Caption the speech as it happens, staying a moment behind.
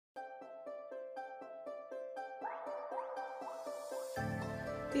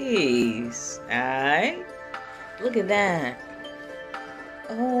Peace. Alright? Look at that.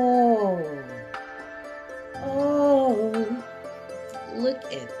 Oh. Oh. Look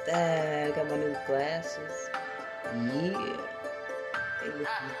at that. I got my new glasses. Yeah. They look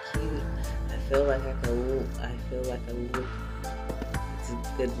cute. I feel like I look. It's a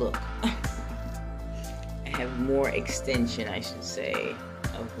good look. I have more extension, I should say,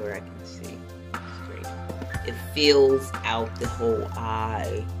 of where I can see straight. It fills out the whole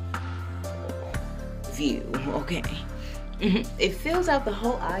eye view. Okay. It fills out the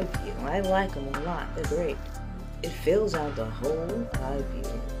whole eye view. I like them a lot. They're great. It fills out the whole eye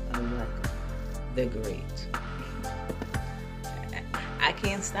view. I like them. They're great. I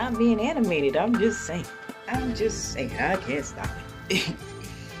can't stop being animated. I'm just saying. I can't stop it.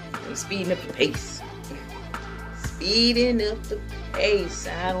 I'm speeding up the pace. Speeding up the pace.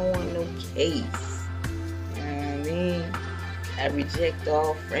 I don't want no case. You know what I mean? I reject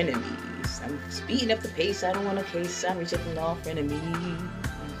all frenemies. I'm speeding up the pace. I don't want a case. I'm rejecting all frenemies.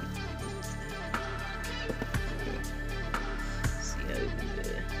 See how to do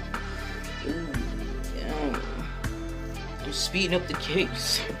that. Ooh, yeah. I'm speeding up the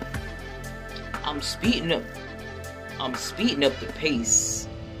case. I'm speeding up the pace.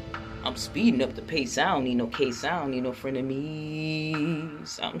 I'm speeding up the pace. I don't need no case. I don't need no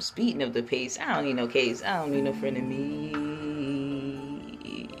frenemies. I'm speeding up the pace. I don't need no case. I don't need no frenemies.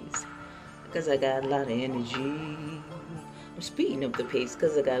 Because I got a lot of energy. I'm speeding up the pace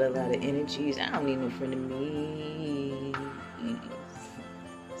because I got a lot of energies. I don't need no frenemies.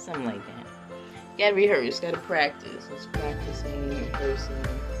 Something like that. Gotta rehearse. Gotta practice. Let's practicing, rehearsing.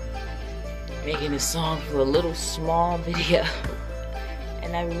 Making a song for a little small video.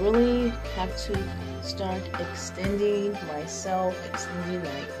 And I really have to start extending myself, extending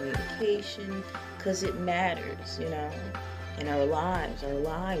my communication, because it matters, you know, in our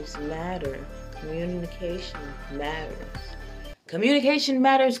lives matter. Communication matters. Communication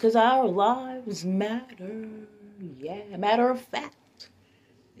matters because our lives matter. Yeah, matter of fact.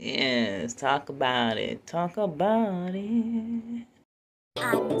 Yes, talk about it. Talk about it.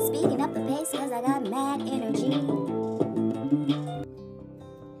 I'm speeding up the pace because I got mad energy.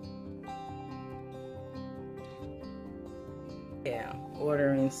 Yeah,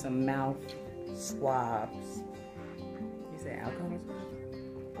 ordering some mouth swabs. You said alcohol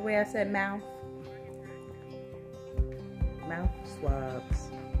swabs? The way I said mouth. Mouth swabs.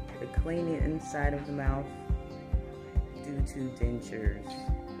 The cleaning inside of the mouth due to dentures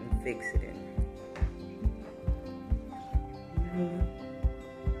and fixing.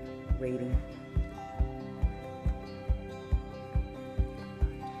 Waiting.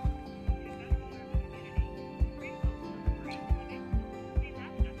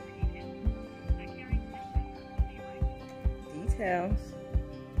 Details.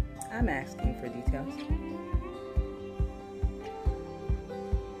 I'm asking for details.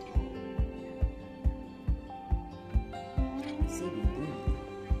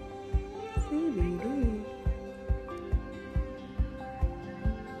 CBD.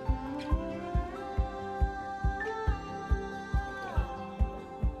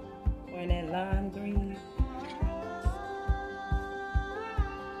 Or that lime green.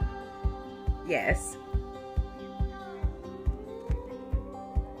 Yes.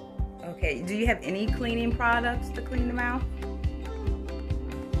 Okay, do you have any cleaning products to clean the mouth?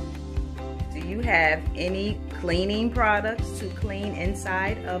 Do you have any cleaning products to clean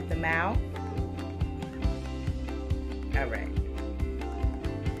inside of the mouth? All right.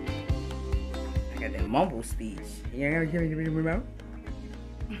 I got that mumble speech. You remember?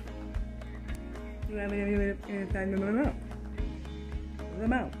 You have any inside the mouth? The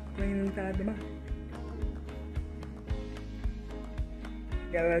mouth. Clean inside the mouth.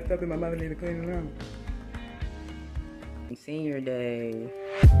 Got a lot of stuff in my mouth I need to clean it out. Senior day.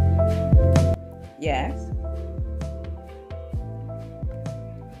 Yes.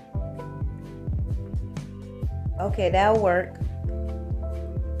 Okay, that'll work.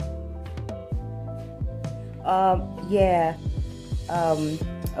 Yeah.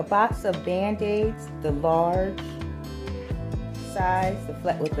 A box of Band-Aids, the large size,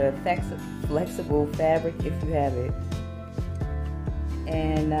 with the flexible fabric if you have it.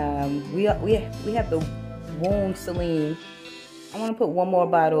 And we have the wound saline. I want to put one more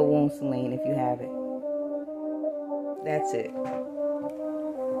bottle of wound saline if you have it. That's it.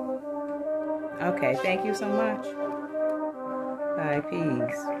 Okay, thank you so much. Bye,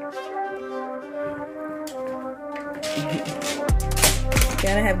 peace.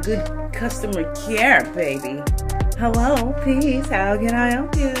 Gotta have good customer care, baby. Hello, peace. How can I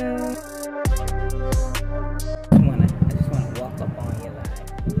help you? I just wanna walk up on you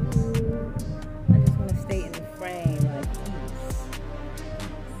like.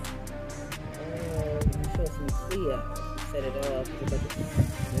 set it off. We got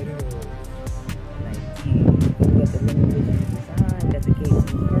the limited edition design. Got the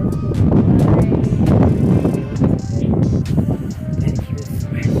gates in purple. Gotta keep it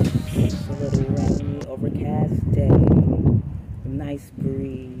fresh. It's a little rainy, overcast day. A nice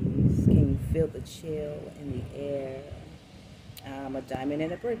breeze. Can you feel the chill in the air? I'm a diamond in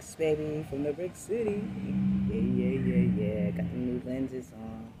the bricks, baby, from the brick city. Yeah. Got the new lenses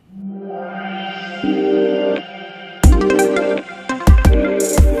on.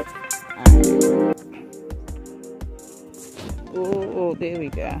 Oh, there we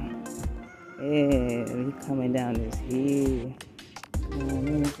go. Yeah, we coming down this hill.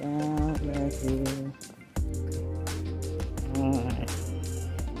 Coming down this hill. Alright.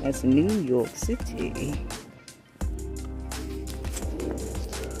 That's New York City.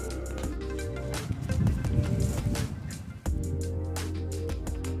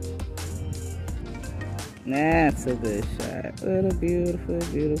 That's a good shot. What a beautiful,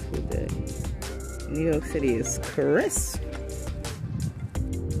 beautiful day. New York City is crisp.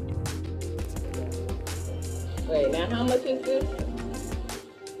 Wait, now how much is this?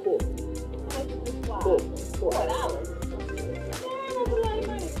 Cool. How much is this wine? $4. Man, that's a lot of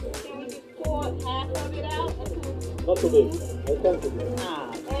money. Can we just pour half of it out? Not today. I can't today. Ah,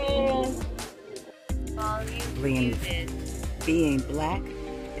 man. Being black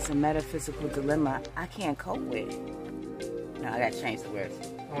is a metaphysical dilemma I can't cope with. No, I gotta change the words.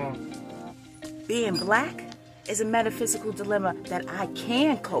 Being black is a metaphysical dilemma that I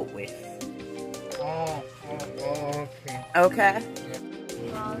can cope with. Okay. Okay?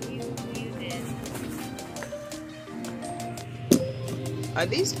 Are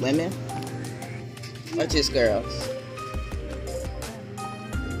these women? Or just girls?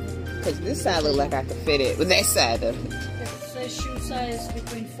 Because this side look like I could fit it. But that side though. It says shoe size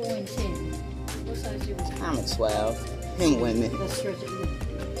between 4 and 10. What size you want? I'm a 12. Pink women. Let's stretch it.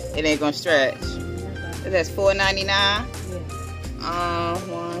 It ain't gonna stretch. That's $4.99. Yeah.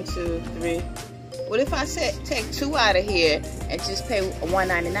 1, 2, 3. What if I take 2 out of here and just pay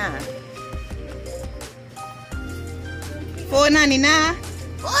 $1.99? $4.99?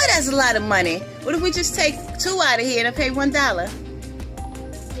 Boy, that's a lot of money. What if we just take 2 out of here and pay $1?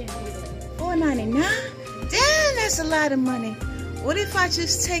 $4.99? Damn, that's a lot of money. What if I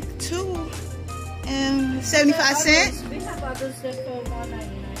just take 2 and 75 cents? We have others that for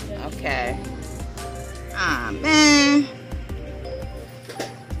 $1.99. Okay. Ah, man.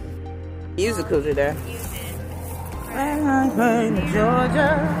 Musicals are there.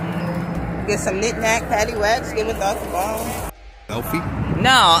 Georgia. Get some knick-knack, patty wax, give it off the bone. Selfie?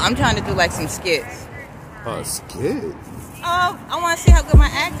 No, I'm trying to do like some skits. Skit? Oh, I want to see how good my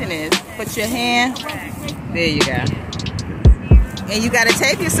acting is. Put your hand. There you go. And you got to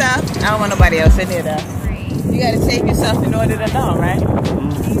tape yourself. I don't want nobody else in there though. You got to tape yourself in order to know, right?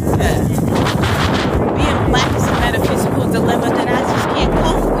 Yeah. Being black is a metaphysical dilemma that I just can't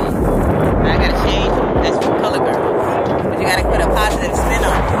cope with. I got to change. That's for color girls. But you got to put a positive spin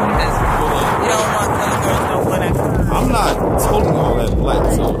on it because you don't want color girls to whatever. I'm not totally all that black,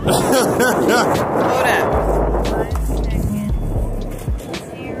 so. Hold up.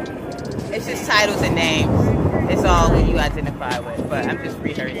 It's just titles and names. It's all who you identify with, but I'm just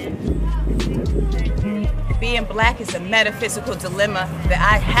rehearsing. Being black is a metaphysical dilemma that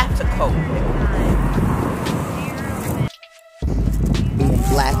I have to cope with. Being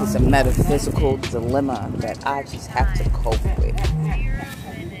black is a metaphysical dilemma that I just have to cope with.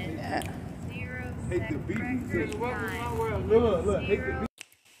 Yeah.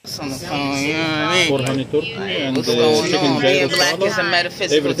 It's on the phone, you know what I mean? What's going on? Being black is a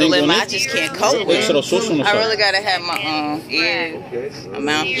metaphysical dilemma I just can't cope with. I really gotta have my ears, my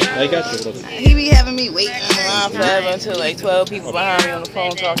mouth. I got you, bro. He be having me waiting around forever until like 12 people behind me on the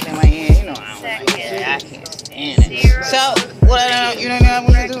phone talking in my ear. You know, I can't stand it. So, what you know what I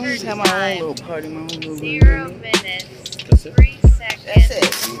want to do? Just have my own little party, my own little 0 minutes, That's it? 3 seconds. That's it.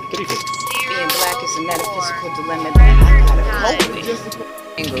 Being black is a metaphysical dilemma that I gotta cope with.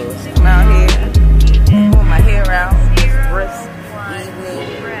 I'm out here, pulling my hair out, brisk,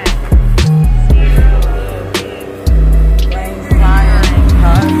 evening, rain flying,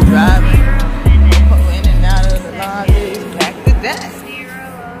 cars driving, pulling in and out of the laundry, back to that.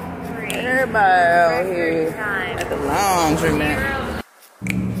 Everybody out here at the laundromat.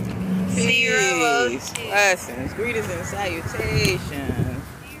 Peace, blessings, greetings and salutations.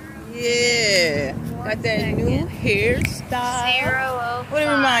 Yeah, got that new hairstyle. What it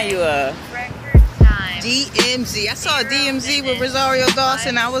remind you of? Record time. DMZ. I saw a DMZ with Rosario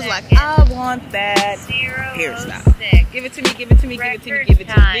Dawson. I was like, I want that hairstyle. Give it to me, give it to me, give it to me, give it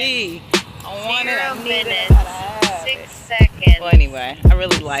to me. I want it, I need it, I gotta have 6 seconds. Well, anyway, I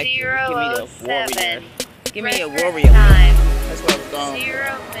really like it. Give me the 007. warrior. Give me a Record warrior. time. That's what I was going.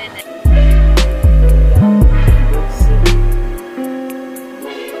 0 minutes.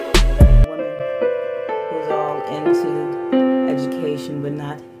 Woman who's all into education but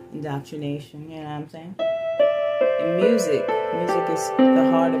not indoctrination, you know what I'm saying? And music is the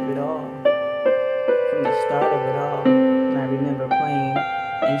heart of it all, from the start of it all. And I remember playing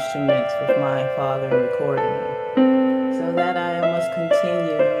instruments with my father and recording them. So that I must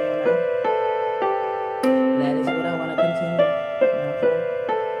continue, you know. That is what I want to continue, you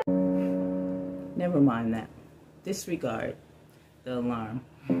know. Never mind that. Disregard the alarm.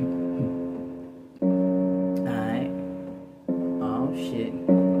 Alright. Oh shit.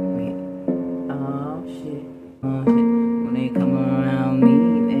 Wait. Oh shit. Oh shit. When they come around me,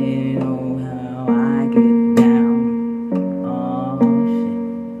 they know how I get down. Oh shit.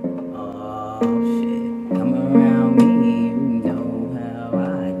 Oh shit. Come around me, you know how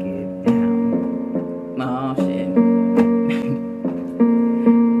I get down. Oh shit.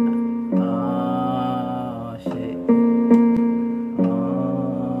 Oh shit.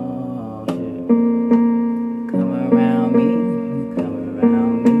 Oh shit. Come around me, you come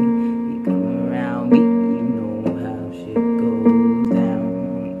around me, you come around me, you know how shit goes down.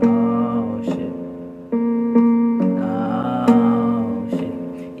 Oh shit. Oh shit.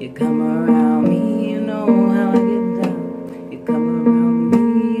 You come around me, you know how I get down. You come around me,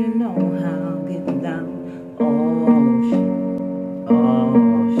 you know how I get down. Oh shit. Oh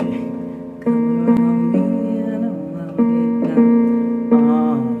shit. Come around me, you know how I get down.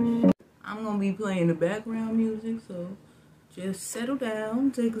 Oh shit. I'm gonna be playing the background music, so just settle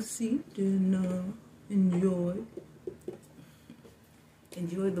down, take a seat, and enjoy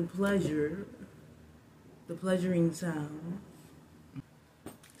the pleasuring sound.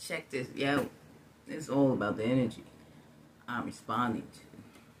 Check this, yo. It's all about the energy I'm responding to.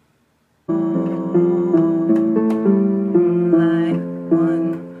 Like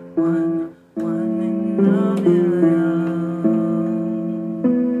one in a million.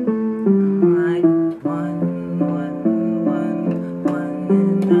 Like one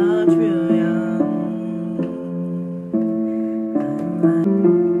in a trillion.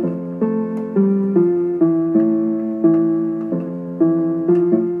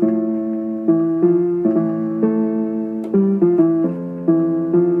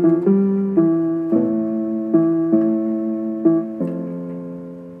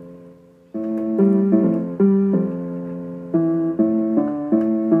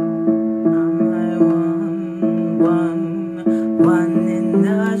 I'm like one in a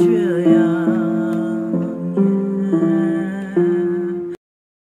trillion.